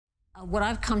What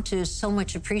I've come to so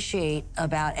much appreciate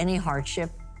about any hardship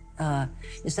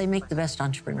is they make the best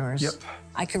entrepreneurs. Yep.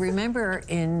 I can remember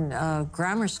in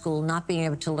grammar school not being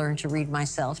able to learn to read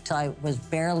myself till I was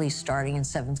barely starting in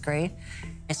 7th grade.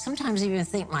 I sometimes even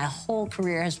think my whole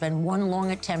career has been one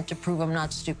long attempt to prove I'm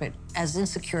not stupid, as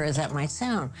insecure as that might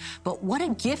sound. But what a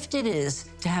gift it is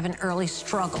to have an early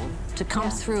struggle, to come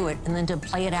through it, and then to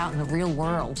play it out in the real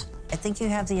world. I think you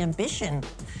have the ambition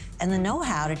and the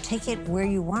know-how to take it where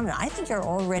you want it. I think you're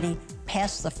already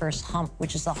past the first hump,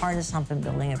 which is the hardest hump in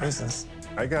building a business.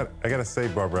 I gotta say,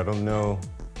 Barbara, I don't know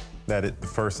that the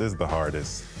first is the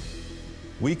hardest.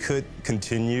 We could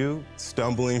continue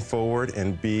stumbling forward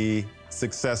and be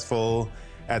successful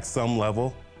at some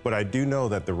level, but I do know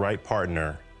that the right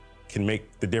partner can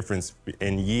make the difference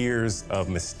in years of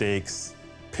mistakes,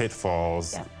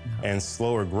 pitfalls, and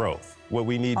slower growth. What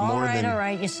we need more than... All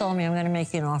right, you sold me. I'm gonna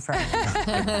make you an offer.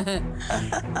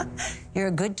 You're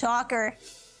a good talker.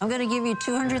 I'm gonna give you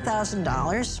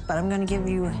 $200,000, but I'm gonna give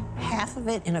you half of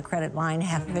it in a credit line,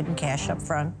 half of it in cash up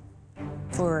front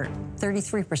for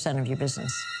 33% of your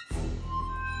business.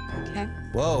 Okay.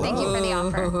 Whoa. Thank you for the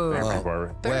offer. Thanks,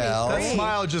 Barbara. Well, That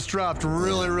smile just dropped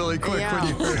really, really quick when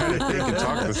you heard it. We can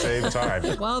talk at the same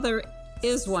time. Well, there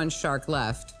is one shark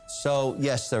left. so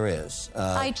yes, there is.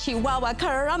 Ay, Chihuahua,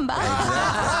 caramba.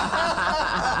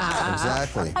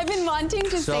 Exactly. I've been wanting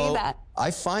to say that.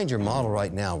 I find your model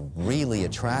right now really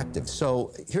attractive.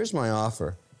 So here's my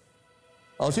offer.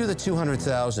 I'll do the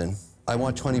 $200,000. I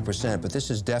want 20%, but this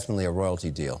is definitely a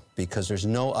royalty deal because there's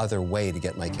no other way to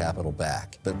get my capital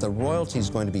back. But the royalty is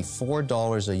going to be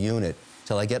 $4 a unit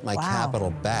till I get my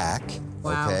capital back,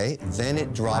 okay? Then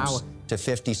it drops to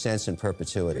 50 cents in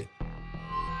perpetuity.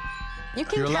 You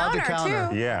can You're allowed to counter.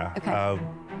 too. Yeah. Okay.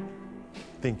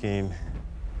 Thinking,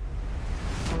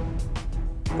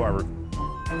 Barbara,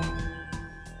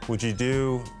 would you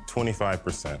do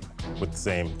 25% with the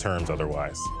same terms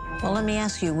otherwise? Well, let me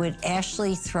ask you, would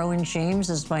Ashley throw in James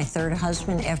as my third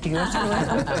husband after you're through with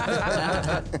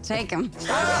him? Take him.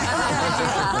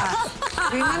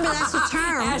 Remember, that's a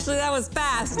term. Ashley, that was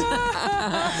fast. Is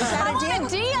that a deal?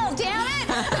 Deal, damn it!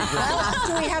 Well,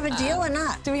 do we have a deal or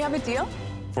not? Do we have a deal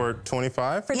For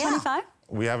 25? for 25?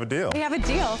 We have a deal. We have a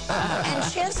deal.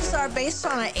 And chances are, based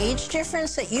on an age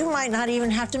difference, that you might not even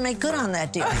have to make good on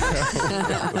that deal.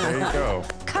 There you go.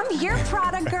 Come here,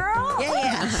 Prada girl.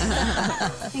 Yeah.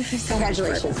 Thank you so much.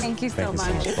 Congratulations. Thank you so Thank you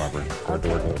so much. much, Barbara. Forward to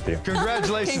working with you.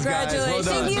 Congratulations, guys. Well Congratulations,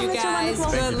 done. Thank you, you Mr. guys.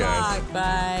 Wonderful. Good Thank you, guys.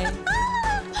 luck.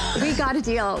 Bye. We got a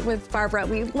deal with Barbara.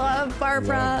 We love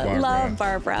Barbara. Love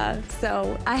Barbara.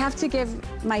 So I have to give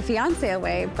my fiance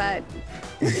away, but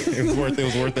It was worth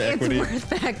the equity. it's worth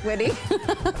the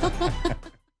equity.